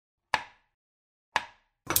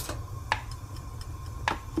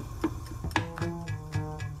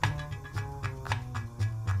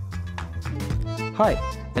Hi,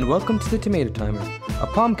 and welcome to the Tomato Timer, a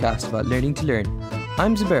podcast about learning to learn.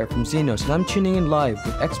 I'm Zubair from ZNotes, and I'm tuning in live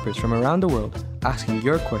with experts from around the world, asking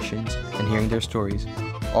your questions and hearing their stories.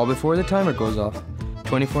 All before the timer goes off.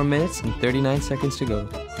 24 minutes and 39 seconds to go.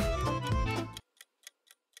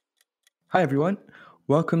 Hi everyone,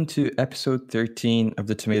 welcome to episode 13 of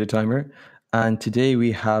the Tomato Timer. And today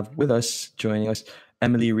we have with us, joining us,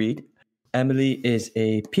 Emily Read. Emily is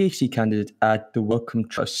a PhD candidate at the Wellcome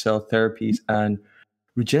Trust Cell Therapies and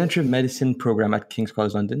Regenerative Medicine program at King's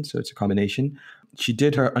College London, so it's a combination. She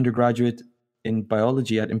did her undergraduate in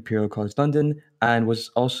biology at Imperial College London and was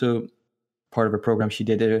also part of a program. She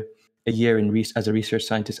did a year as a research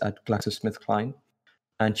scientist at GlaxoSmithKline.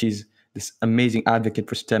 And she's this amazing advocate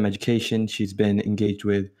for STEM education. She's been engaged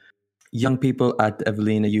with young people at the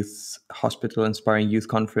Evelina Youth Hospital Inspiring Youth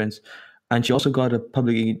Conference. And she also got a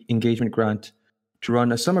public engagement grant to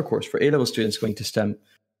run a summer course for A-level students going to STEM.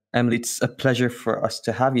 Emily, it's a pleasure for us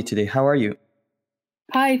to have you today. How are you?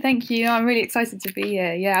 Hi, thank you. I'm really excited to be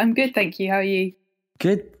here. Yeah, I'm good, thank you. How are you?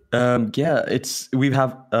 Good. We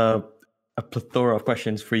have a plethora of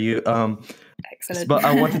questions for you. Excellent. But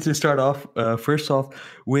I wanted to start off, first off,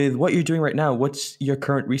 with what you're doing right now. What's your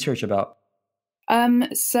current research about?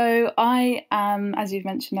 So I am, as you've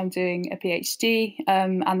mentioned, I'm doing a PhD,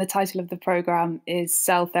 and the title of the program is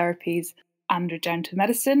Cell Therapies and Regenerative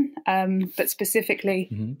Medicine. But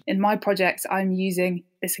specifically in my project, I'm using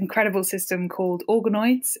this incredible system called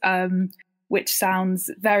organoids, which sounds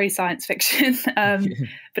very science fiction.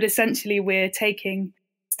 But essentially we're taking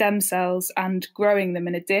stem cells and growing them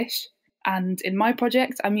in a dish. And in my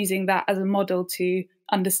project, I'm using that as a model to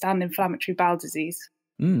understand inflammatory bowel disease.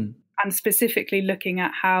 And specifically looking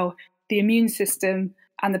at how the immune system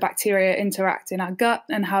and the bacteria interact in our gut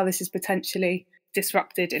and how this is potentially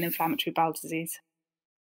disrupted in inflammatory bowel disease.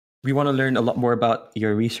 We want to learn a lot more about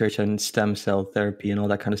your research and stem cell therapy and all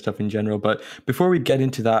that kind of stuff in general. But before we get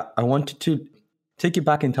into that, I wanted to take you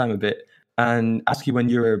back in time a bit and ask you, when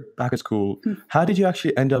you were back at school, how did you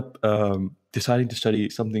actually end up deciding to study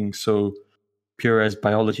something so pure as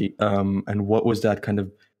biology? And what was that kind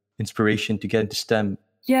of inspiration to get into STEM?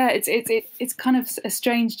 Yeah, it's kind of a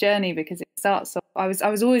strange journey because it starts off. I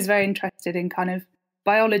was always very interested in kind of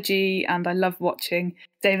biology, and I loved watching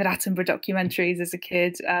David Attenborough documentaries as a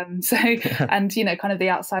kid. And kind of the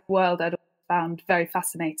outside world I'd found very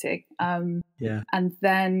fascinating. And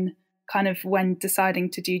then kind of when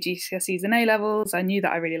deciding to do GCSEs and A-levels, I knew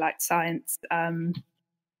that I really liked science. And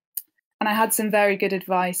I had some very good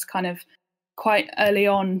advice kind of quite early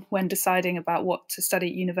on when deciding about what to study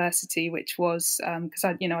at university, which was because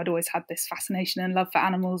I'd always had this fascination and love for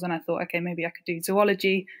animals, and I thought, okay, maybe I could do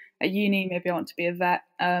zoology at uni, maybe I want to be a vet.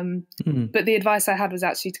 But the advice I had was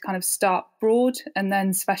actually to kind of start broad and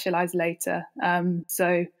then specialise later.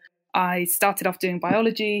 So I started off doing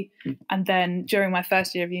biology, and then during my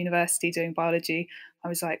first year of university doing biology, I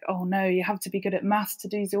was like, oh no, you have to be good at maths to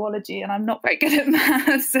do zoology, and I'm not very good at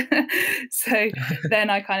maths. So then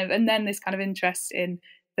then this kind of interest in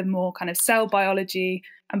the more kind of cell biology,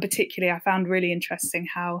 and particularly I found really interesting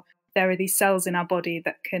how there are these cells in our body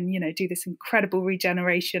that can, do this incredible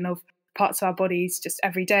regeneration of parts of our bodies just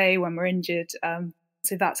every day when we're injured.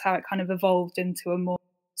 So that's how it kind of evolved into a more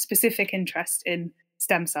specific interest in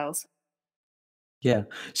stem cells. Yeah.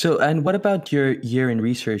 So, and what about your year in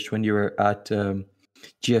research when you were at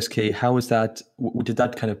GSK? How was that? Did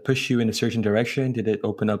that kind of push you in a certain direction? Did it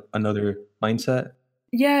open up another mindset?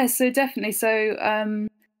 Yeah, so definitely. So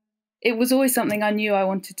it was always something I knew I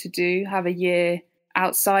wanted to do, have a year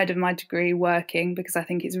outside of my degree working, because I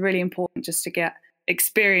think it's really important just to get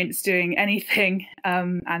experience doing anything,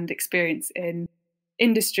 and experience in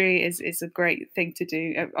industry is a great thing to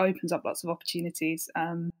do. It opens up lots of opportunities.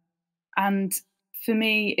 And for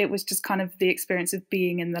me, it was just kind of the experience of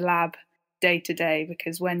being in the lab day to day,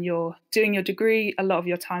 because when you're doing your degree, a lot of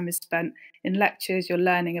your time is spent in lectures, you're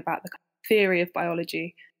learning about the theory of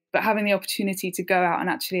biology, but having the opportunity to go out and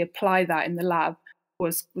actually apply that in the lab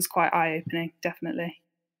was quite eye-opening, definitely.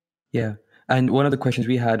 Yeah. And one of the questions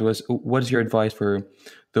we had was, what is your advice for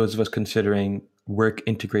those of us considering work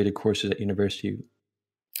integrated courses at university?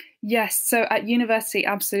 Yes, so at university,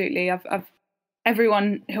 absolutely.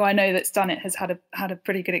 Everyone who I know that's done it has had a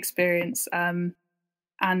pretty good experience.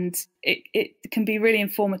 And it can be really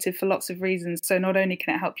informative for lots of reasons. So not only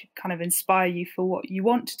can it help you kind of inspire you for what you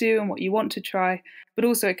want to do and what you want to try, but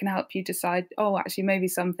also it can help you decide, oh, actually, maybe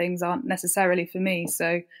some things aren't necessarily for me.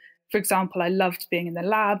 So, for example, I loved being in the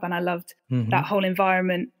lab and I loved that whole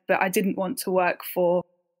environment, but I didn't want to work for,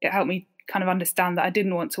 it helped me kind of understand that I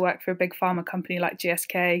didn't want to work for a big pharma company like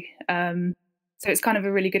GSK. So it's kind of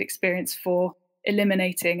a really good experience for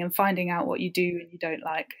eliminating and finding out what you do and you don't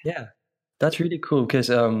like. Yeah, that's really cool because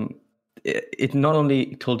it not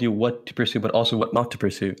only told you what to pursue, but also what not to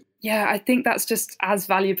pursue. Yeah, I think that's just as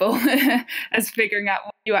valuable as figuring out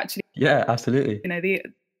what you actually, Yeah, absolutely.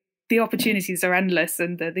 the opportunities are endless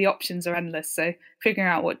and the options are endless. So figuring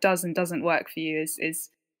out what does and doesn't work for you is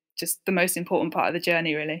just the most important part of the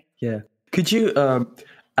journey, really. Yeah. Could you,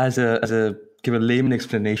 as a give a layman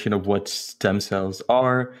explanation of what stem cells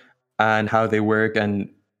are and how they work, and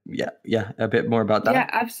a bit more about Yeah, that?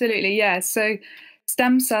 absolutely. Yeah. So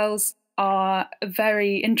stem cells are a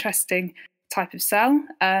very interesting type of cell.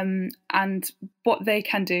 And what they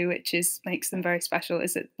can do, which makes them very special,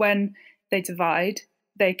 is that when they divide,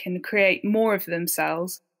 they can create more of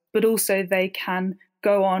themselves, but also they can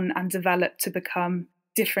go on and develop to become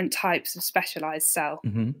different types of specialized cell.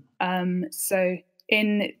 So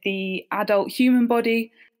in the adult human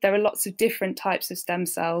body, there are lots of different types of stem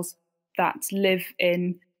cells that live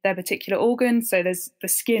in their particular organ. So the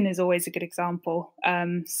skin is always a good example.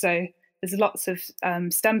 So there's lots of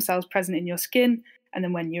stem cells present in your skin, and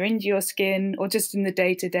then when you're into your skin or just in the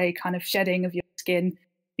day-to-day kind of shedding of your skin,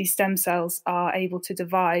 these stem cells are able to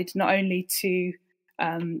divide not only to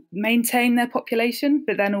maintain their population,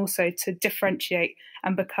 but then also to differentiate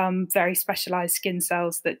and become very specialized skin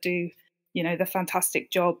cells that do, the fantastic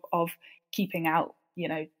job of keeping out,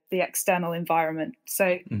 the external environment.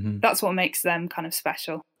 So that's what makes them kind of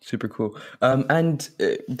special. Super cool. And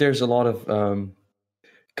there's a lot of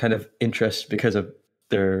kind of interest because of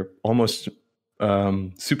their almost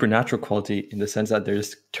supernatural quality, in the sense that they're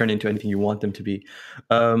just turn into anything you want them to be.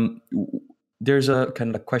 There's a kind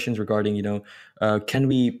of like questions regarding, can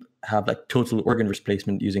we have like total organ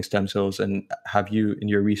replacement using stem cells? And have you in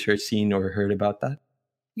your research seen or heard about that?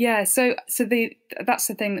 Yeah, so that's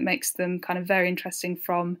the thing that makes them kind of very interesting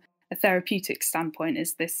from a therapeutic standpoint,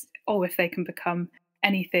 is this, if they can become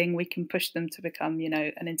anything, we can push them to become,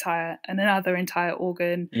 another entire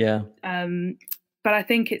organ. Yeah. But I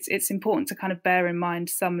think it's important to kind of bear in mind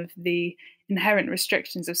some of the inherent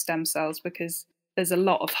restrictions of stem cells, because there's a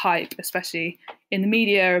lot of hype, especially in the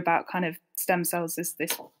media, about kind of stem cells as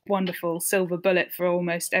this wonderful silver bullet for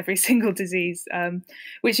almost every single disease,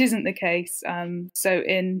 which isn't the case. So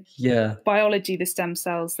in biology, the stem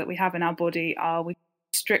cells that we have in our body are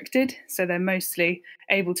restricted, so they're mostly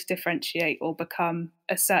able to differentiate or become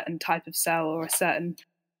a certain type of cell or a certain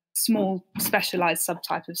small specialized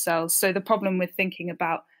subtype of cells. So the problem with thinking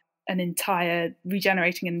about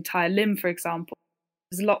regenerating an entire limb, for example,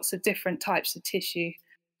 there's lots of different types of tissue.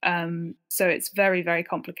 So it's very, very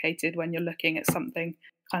complicated when you're looking at something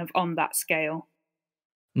kind of on that scale.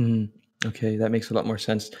 Okay, that makes a lot more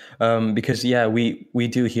sense. Because we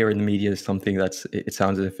do hear in the media something it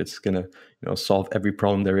sounds as if it's gonna solve every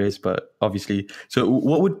problem there is, but obviously. So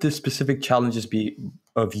what would the specific challenges be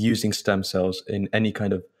of using stem cells in any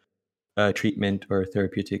kind of treatment or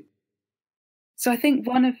therapeutic? So I think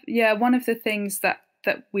one of the things that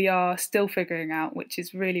we are still figuring out, which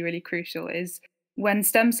is really, really crucial, is when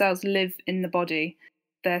stem cells live in the body,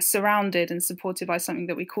 they're surrounded and supported by something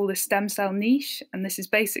that we call the stem cell niche. And this is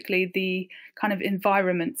basically the kind of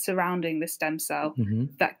environment surrounding the stem cell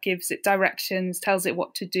that gives it directions, tells it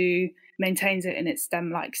what to do, maintains it in its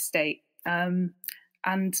stem-like state. And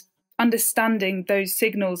understanding those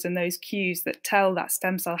signals and those cues that tell that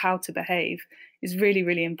stem cell how to behave is really,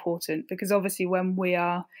 really important, because obviously when we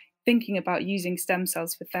are thinking about using stem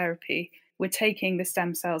cells for therapy, we're taking the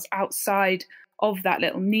stem cells outside of that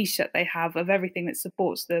little niche that they have of everything that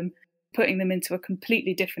supports them, putting them into a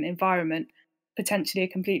completely different environment, potentially a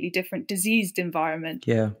completely different diseased environment.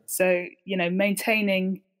 Yeah. So,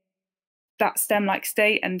 maintaining that stem-like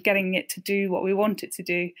state and getting it to do what we want it to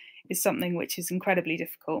do is something which is incredibly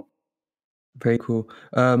difficult. Very cool.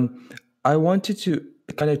 I wanted to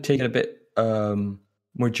kind of take it a bit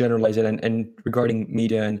more generalized, and regarding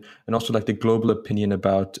media and also like the global opinion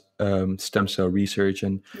about stem cell research,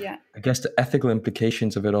 and I guess the ethical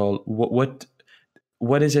implications of it all.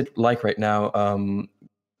 What is it like right now?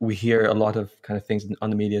 We hear a lot of kind of things on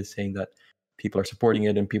the media saying that people are supporting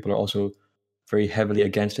it and people are also very heavily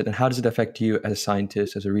against it. And how does it affect you as a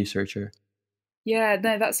scientist, as a researcher? Yeah,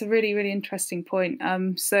 no, that's a really, really interesting point.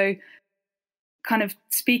 So kind of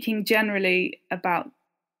speaking generally about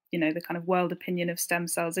the kind of world opinion of stem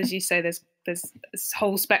cells, as you say, there's this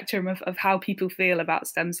whole spectrum of how people feel about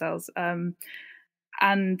stem cells,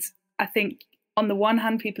 and I think on the one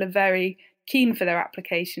hand people are very keen for their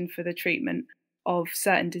application for the treatment of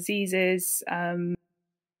certain diseases, and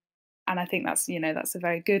I think that's a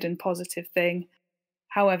very good and positive thing.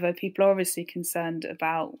 However, people are obviously concerned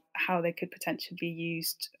about how they could potentially be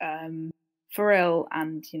used frill.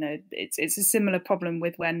 And it's a similar problem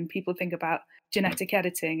with when people think about genetic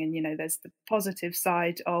editing, and there's the positive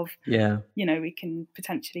side of we can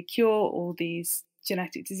potentially cure all these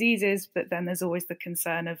genetic diseases, but then there's always the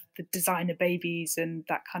concern of the designer babies and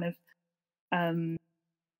that kind of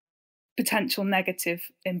potential negative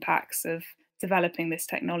impacts of developing this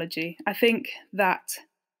technology. I think that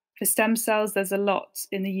for stem cells, there's a lot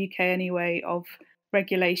in the UK anyway of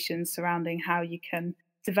regulations surrounding how you can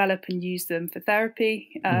develop and use them for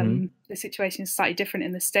therapy. The situation is slightly different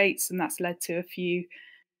in the States, and that's led to a few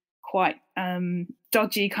quite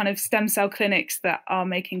dodgy kind of stem cell clinics that are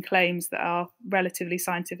making claims that are relatively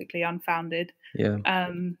scientifically unfounded.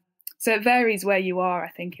 So it varies where you are, I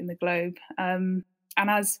think, in the globe. And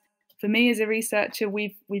as for me as a researcher,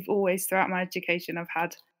 we've always, throughout my education, I've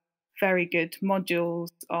had very good modules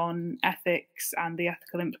on ethics and the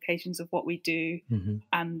ethical implications of what we do,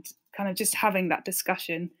 and kind of just having that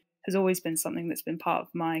discussion has always been something that's been part of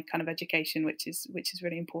my kind of education, which is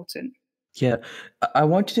really important. Yeah, I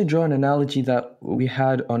wanted to draw an analogy that we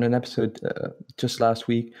had on an episode just last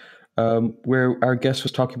week, where our guest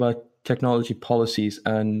was talking about technology policies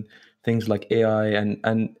and things like AI,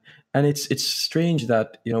 and it's strange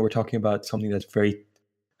that we're talking about something that's very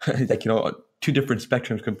like two different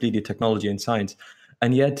spectrums completely, technology and science,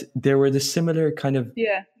 and yet there were the similar kind of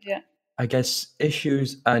I guess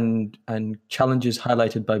issues and challenges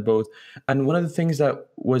highlighted by both. And one of the things that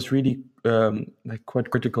was really like quite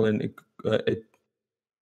critical, and it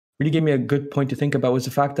really gave me a good point to think about, was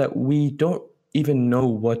the fact that we don't even know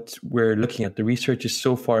what we're looking at. The research is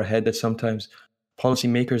so far ahead that sometimes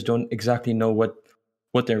policymakers don't exactly know what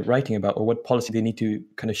they're writing about or what policy they need to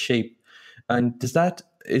kind of shape. And is that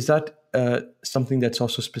something that's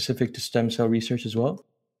also specific to stem cell research as well?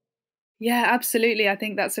 Yeah, absolutely. I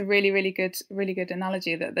think that's a really, really good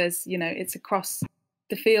analogy, that there's, it's across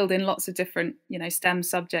the field in lots of different, STEM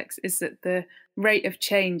subjects, is that the rate of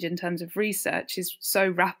change in terms of research is so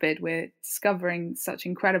rapid. We're discovering such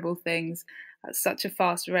incredible things at such a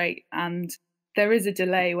fast rate. And there is a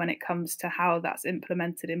delay when it comes to how that's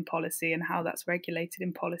implemented in policy and how that's regulated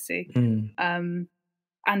in policy. And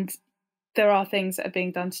there are things that are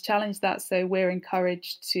being done to challenge that. So we're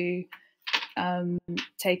encouraged to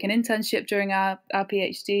take an internship during our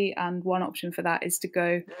PhD, and one option for that is to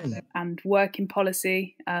go and work in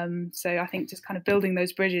policy. So I think just kind of building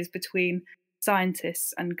those bridges between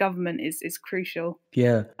scientists and government is crucial.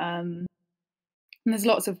 And there's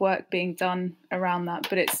lots of work being done around that,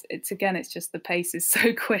 but it's just the pace is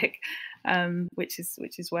so quick, which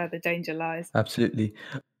is where the danger lies. Absolutely.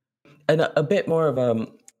 And a bit more of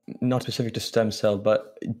not specific to stem cell,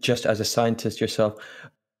 but just as a scientist yourself,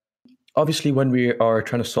 obviously, when we are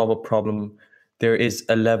trying to solve a problem, there is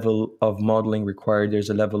a level of modeling required. There's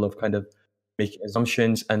a level of kind of making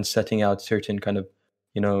assumptions and setting out certain kind of,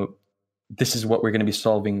 this is what we're going to be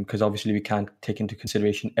solving, because obviously we can't take into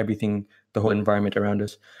consideration everything, the whole environment around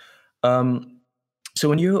us. So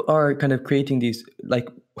when you are kind of creating these, like,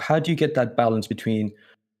 how do you get that balance between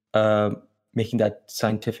making that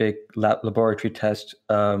scientific laboratory test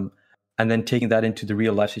and then taking that into the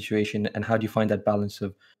real life situation? And how do you find that balance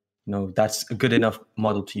of, that's a good enough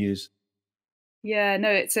model to use? Yeah, no,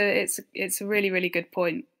 it's a really, really good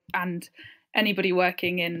point. And anybody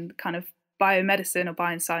working in kind of biomedicine or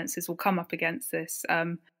biosciences will come up against this.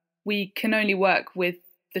 We can only work with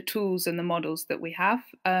the tools and the models that we have.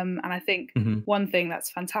 And I think one thing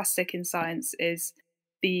that's fantastic in science is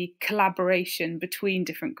the collaboration between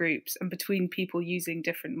different groups and between people using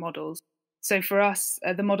different models. So for us,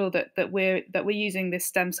 the model that we're using, this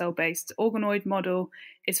stem cell based organoid model,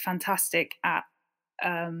 is fantastic at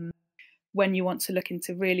when you want to look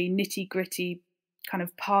into really nitty gritty kind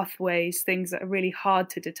of pathways, things that are really hard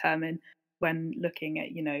to determine when looking at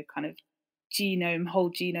kind of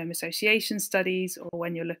whole genome association studies, or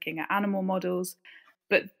when you're looking at animal models.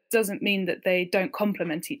 But doesn't mean that they don't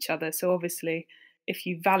complement each other. So obviously, if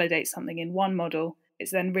you validate something in one model,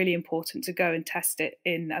 it's then really important to go and test it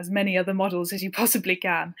in as many other models as you possibly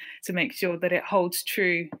can to make sure that it holds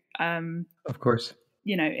true. Of course.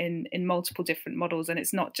 In multiple different models, and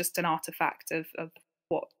it's not just an artifact of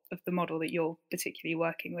the model that you're particularly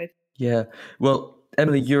working with. Yeah. Well,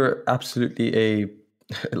 Emily, you're absolutely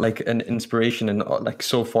like an inspiration, and like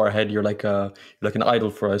so far ahead. You're like an idol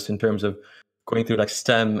for us in terms of going through like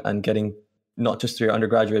STEM and getting not just through your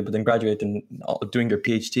undergraduate, but then graduate and doing your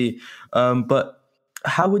PhD. But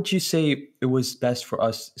how would you say it was best for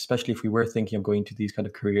us, especially if we were thinking of going to these kind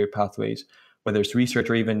of career pathways, whether it's research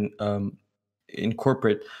or even in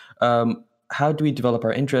corporate? How do we develop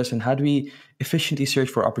our interests, and how do we efficiently search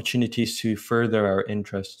for opportunities to further our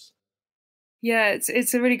interests? Yeah,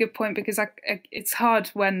 it's a really good point because it's hard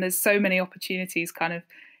when there's so many opportunities kind of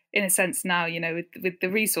in a sense now, with the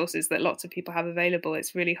resources that lots of people have available,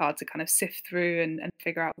 it's really hard to kind of sift through and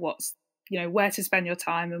figure out what's, where to spend your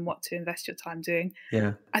time and what to invest your time doing.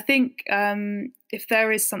 Yeah. I think if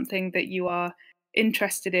there is something that you are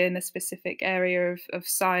interested in, a specific area of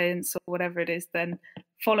science or whatever it is, then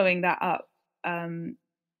following that up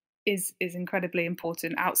is incredibly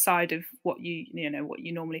important outside of what what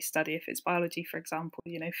you normally study. If it's biology, for example,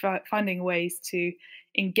 finding ways to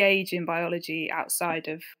engage in biology outside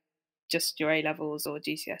of just your A levels or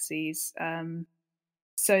GCSEs.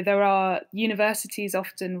 So there are universities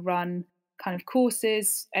often run kind of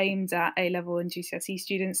courses aimed at A level and GCSE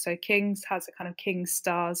students. So King's has a kind of King's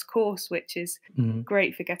Stars course, which is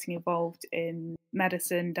great for getting involved in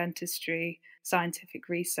medicine, dentistry, scientific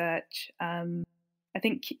research. I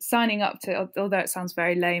think signing up to, although it sounds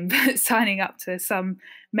very lame, but signing up to some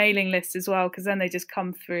mailing lists as well, because then they just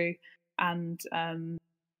come through and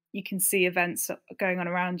you can see events going on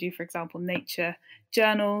around you. For example, Nature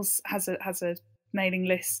Journals has a mailing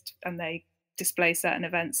list and they display certain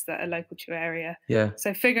events that are local to your area. Yeah.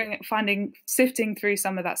 So sifting through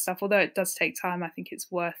some of that stuff, although it does take time, I think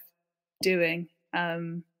it's worth doing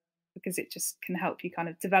because it just can help you kind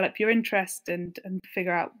of develop your interest and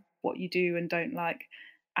figure out what you do and don't like.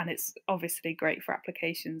 And it's obviously great for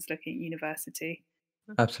applications looking at university.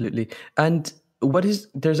 Absolutely. And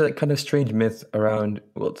there's a kind of strange myth around,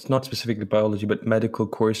 well, it's not specifically biology, but medical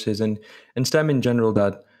courses and STEM in general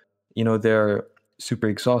that, they're super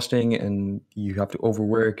exhausting and you have to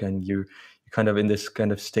overwork and you're kind of in this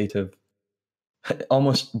kind of state of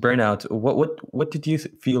almost burnout. What did you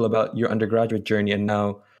feel about your undergraduate journey and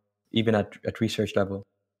now even at research level?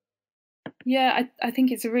 Yeah, I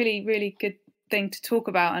think it's a really, really good thing to talk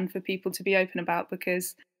about and for people to be open about,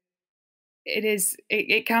 because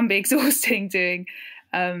it can be exhausting doing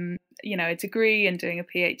a degree and doing a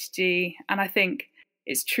PhD. And I think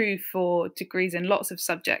it's true for degrees in lots of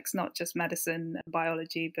subjects, not just medicine and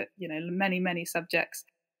biology, but many, many subjects.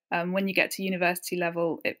 When you get to university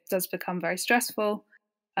level, it does become very stressful.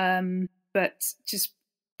 But just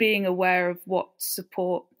being aware of what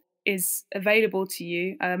support is available to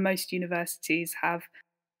you. Most universities have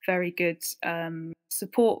very good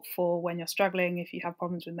support for when you're struggling, if you have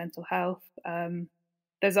problems with mental health.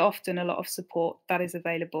 There's often a lot of support that is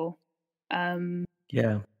available.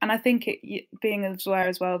 Yeah. And I think being aware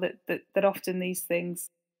as well that often these things,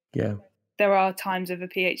 Yeah. there are times of a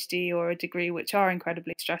PhD or a degree which are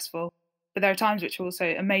incredibly stressful, but there are times which are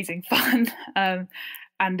also amazing fun.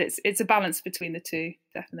 And it's a balance between the two,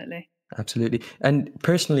 definitely. Absolutely. And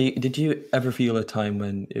personally, did you ever feel a time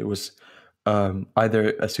when it was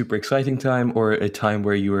either a super exciting time or a time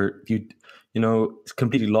where you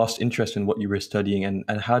completely lost interest in what you were studying, and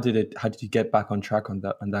how did you get back on track on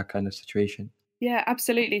that kind of situation? Yeah,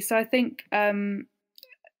 absolutely. So I think for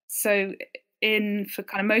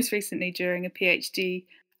kind of most recently during a PhD,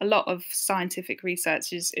 a lot of scientific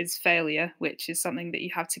research is failure, which is something that you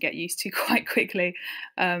have to get used to quite quickly,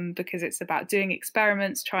 because it's about doing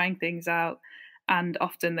experiments, trying things out, and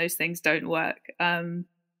often those things don't work.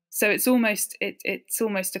 So it's almost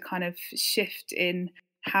a kind of shift in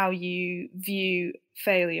how you view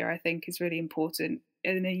failure, I think, is really important.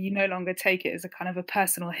 And you no longer take it as a kind of a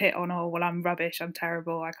personal hit on, oh, well, I'm rubbish, I'm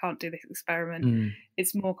terrible, I can't do this experiment.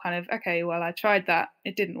 It's more kind of, okay, well, I tried that,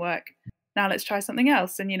 it didn't work. Now let's try something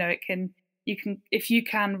else. And if you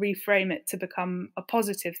can reframe it to become a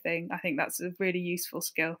positive thing, I think that's a really useful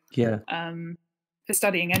skill. Yeah. For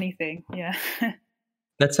studying anything. Yeah.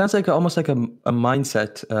 That sounds like almost like a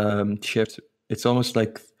mindset shift. It's almost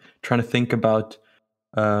like trying to think about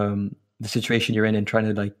the situation you're in and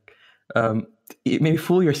trying to maybe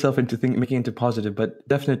fool yourself into making it into positive, but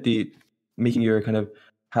definitely making your kind of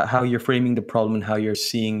how you're framing the problem and how you're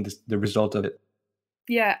seeing the result of it.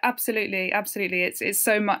 Yeah, absolutely. It's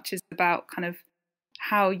so much is about kind of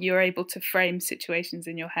how you're able to frame situations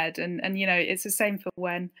in your head, and it's the same for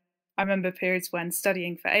when I remember periods when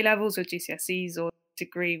studying for A levels or GCSEs or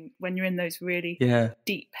degree, when you're in those really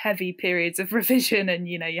deep, heavy periods of revision, and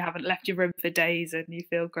you haven't left your room for days and you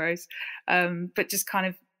feel gross, but just kind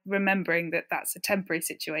of remembering that that's a temporary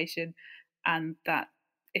situation, and that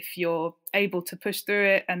if you're able to push through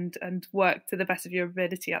it and work to the best of your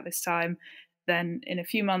ability at this time, then in a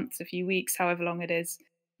few months, a few weeks, however long it is,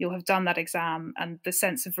 you'll have done that exam, and the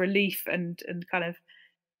sense of relief and kind of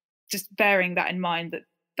just bearing that in mind,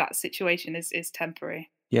 that situation is temporary.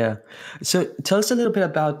 Yeah. So tell us a little bit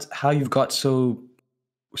about how you've got so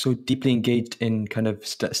deeply engaged in kind of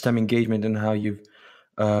STEM engagement, and how you've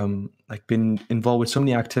been involved with so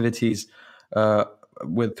many activities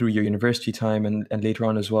through your university time and later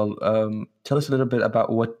on as well. Tell us a little bit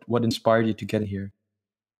about what inspired you to get here.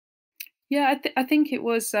 Yeah, I think it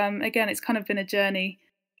was again, it's kind of been a journey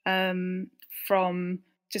from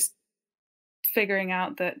just figuring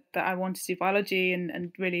out that I wanted to do biology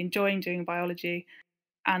and really enjoying doing biology,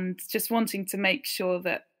 and just wanting to make sure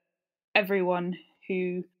that everyone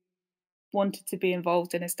who wanted to be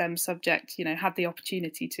involved in a STEM subject, had the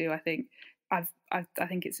opportunity to. I think I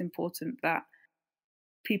think it's important that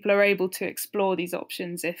people are able to explore these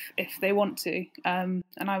options if they want to. And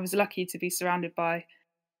I was lucky to be surrounded by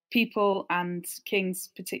people, and King's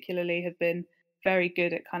particularly have been very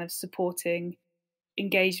good at kind of supporting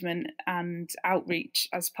engagement and outreach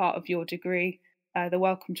as part of your degree. The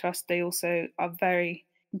Wellcome Trust, they also are very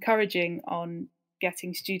encouraging on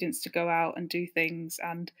getting students to go out and do things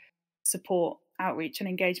and support outreach and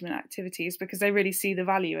engagement activities, because they really see the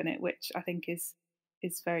value in it, which I think is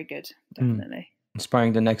very good, definitely.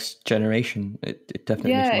 Inspiring the next generation. It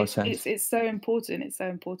definitely makes a lot of sense. It's so important. It's so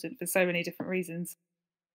important for so many different reasons.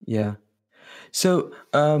 Yeah. So,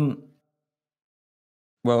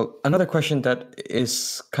 well, another question that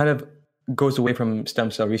is kind of goes away from stem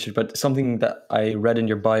cell research, but something that I read in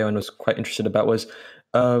your bio and was quite interested about was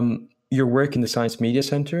your work in the Science Media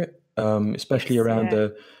Center, especially Yes, around yeah.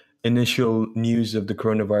 the initial news of the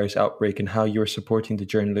coronavirus outbreak and how you're supporting the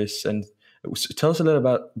journalists. And tell us a little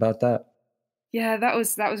about that. Yeah, that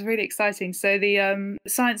was really exciting. So the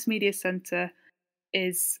Science Media Centre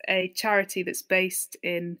is a charity that's based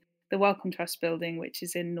in the Wellcome Trust building, which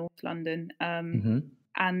is in North London.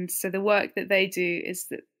 And so the work that they do is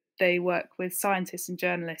that they work with scientists and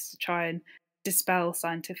journalists to try and dispel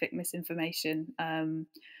scientific misinformation.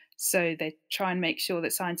 So they try and make sure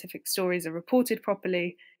that scientific stories are reported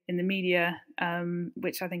properly in the media,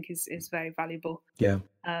 which I think is very valuable. Yeah.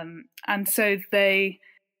 And so they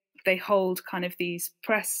hold kind of these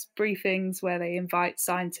press briefings where they invite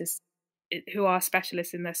scientists who are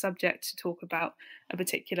specialists in their subject to talk about a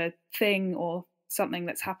particular thing or something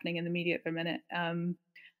that's happening in the media at the minute.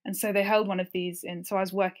 And so they held one of these so I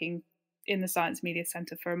was working in the Science Media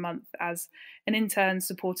Centre for a month as an intern,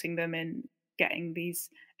 supporting them in getting these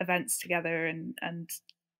events together and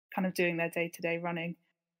kind of doing their day-to-day running.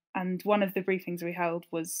 And one of the briefings we held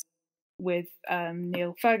was with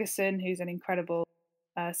Neil Ferguson, who's an incredible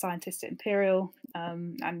scientist at Imperial,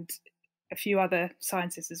 and a few other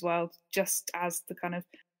scientists as well, just as the kind of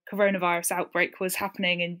coronavirus outbreak was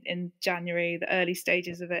happening in January, the early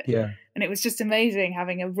stages of it. Yeah. And it was just amazing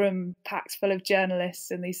having a room packed full of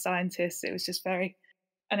journalists and these scientists. It was just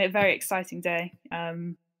a very exciting day,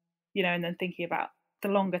 and then thinking about the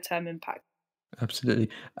longer term impact. Absolutely.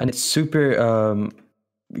 And it's super,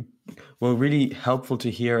 really helpful to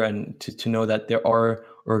hear and to know that there are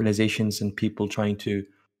organizations and people trying to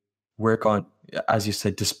work on, as you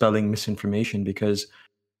said, dispelling misinformation, because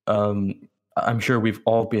I'm sure we've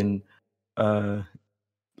all been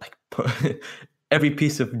every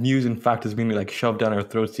piece of news and fact has been like shoved down our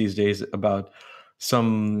throats these days about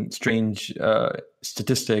some strange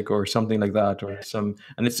statistic or something like that, or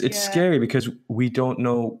and it's scary because we don't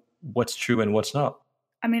know what's true and what's not.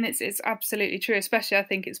 I mean, it's absolutely true, especially I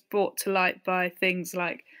think it's brought to light by things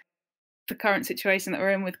like the current situation that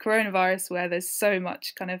we're in with coronavirus, where there's so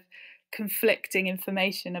much kind of conflicting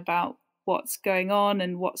information about what's going on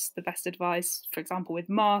and what's the best advice. For example, with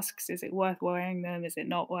masks, is it worth wearing them? Is it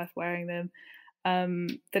not worth wearing them?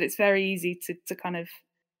 That it's very easy to kind of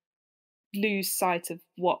lose sight of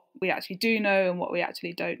what we actually do know and what we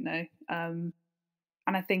actually don't know. And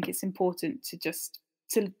I think it's important to just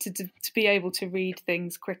to be able to read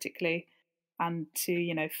things critically and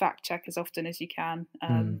to fact check as often as you can,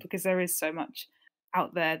 because there is so much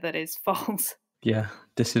out there that is false. Yeah,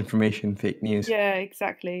 disinformation, fake news. Yeah,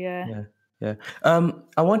 exactly. Yeah.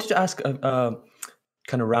 I wanted to ask,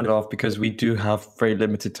 kind of round it off, because we do have very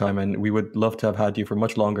limited time, and we would love to have had you for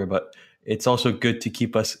much longer, but it's also good to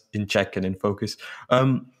keep us in check and in focus.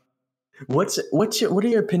 What are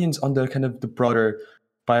your opinions on the kind of the broader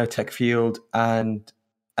biotech field, and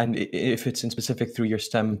if it's in specific through your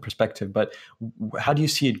STEM perspective, but how do you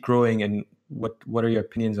see it growing, and what are your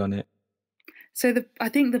opinions on it? So I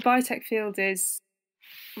think the biotech field is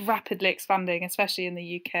rapidly expanding, especially in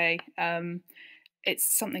the UK. It's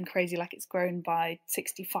something crazy, like it's grown by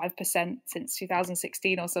 65% since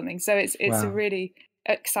 2016 or something. So it's Wow. a really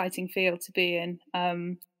exciting field to be in,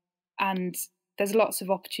 and there's lots of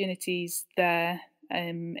opportunities there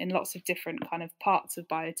in lots of different kind of parts of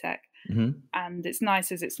biotech. And it's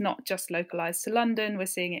nice as it's not just localized to London. We're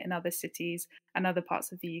seeing it in other cities and other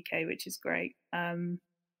parts of the UK, which is great.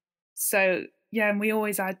 So yeah,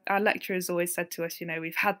 and our lecturers always said to us, you know,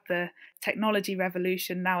 we've had the technology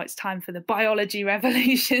revolution, now it's time for the biology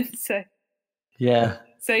revolution. Yeah.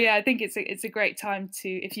 So yeah, I think it's a great time to,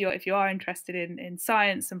 if you are interested in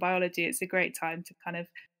science and biology, it's a great time to kind of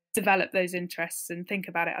develop those interests and think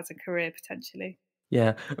about it as a career potentially.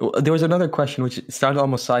 Yeah. There was another question which started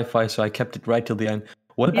almost sci-fi, so I kept it right till the end.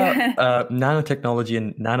 What about nanotechnology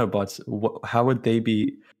and nanobots? How would they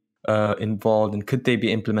be involved, and could they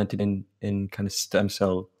be implemented in kind of stem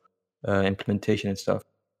cell implementation and stuff?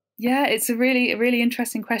 Yeah, it's a really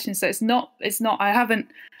interesting question. So it's not I haven't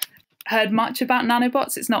heard much about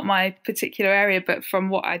nanobots. It's not my particular area, but from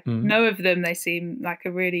what I know of them, they seem like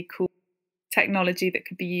a really cool technology that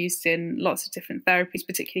could be used in lots of different therapies,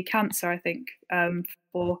 particularly cancer, I think,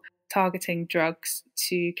 for targeting drugs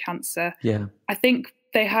to cancer. Yeah. I think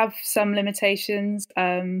they have some limitations,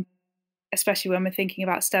 especially when we're thinking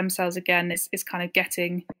about stem cells again. It's kind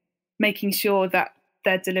of making sure that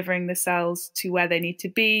they're delivering the cells to where they need to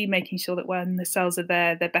be, making sure that when the cells are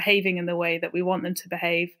there, they're behaving in the way that we want them to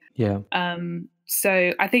behave. Yeah.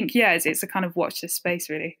 So I think, yeah, it's a kind of watch this space,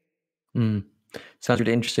 really. Sounds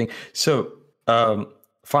really interesting. So,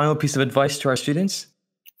 final piece of advice to our students?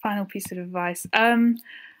 Final piece of advice.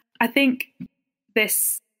 I think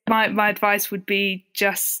my advice would be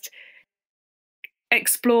just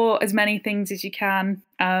explore as many things as you can,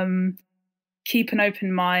 keep an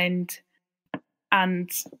open mind,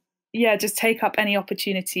 and yeah, just take up any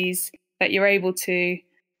opportunities that you're able to,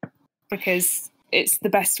 because it's the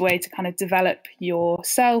best way to kind of develop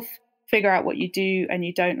yourself, figure out what you do and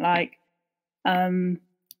you don't like.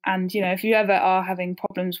 And, you know, if you ever are having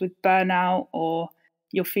problems with burnout or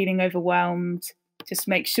you're feeling overwhelmed, just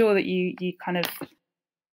make sure that you kind of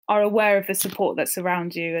are aware of the support that's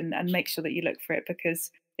around you, and make sure that you look for it,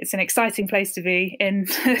 because it's an exciting place to be in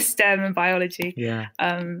STEM and biology. Yeah.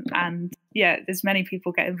 And yeah, as many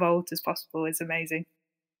people get involved as possible is amazing.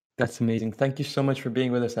 That's amazing. Thank you so much for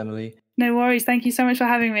being with us, Emily. No worries. Thank you so much for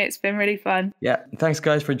having me. It's been really fun. Yeah. Thanks,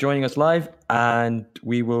 guys, for joining us live. And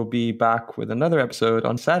we will be back with another episode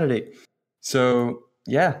on Saturday. So,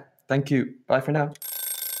 yeah, thank you. Bye for now.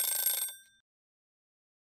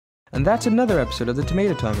 And that's another episode of the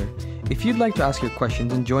Tomato Timer. If you'd like to ask your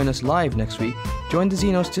questions and join us live next week, join the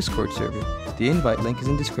ZNotes Discord server. The invite link is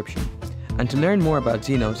in the description. And to learn more about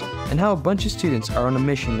ZNotes and how a bunch of students are on a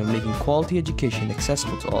mission of making quality education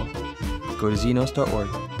accessible to all, go to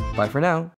znotes.org. Bye for now.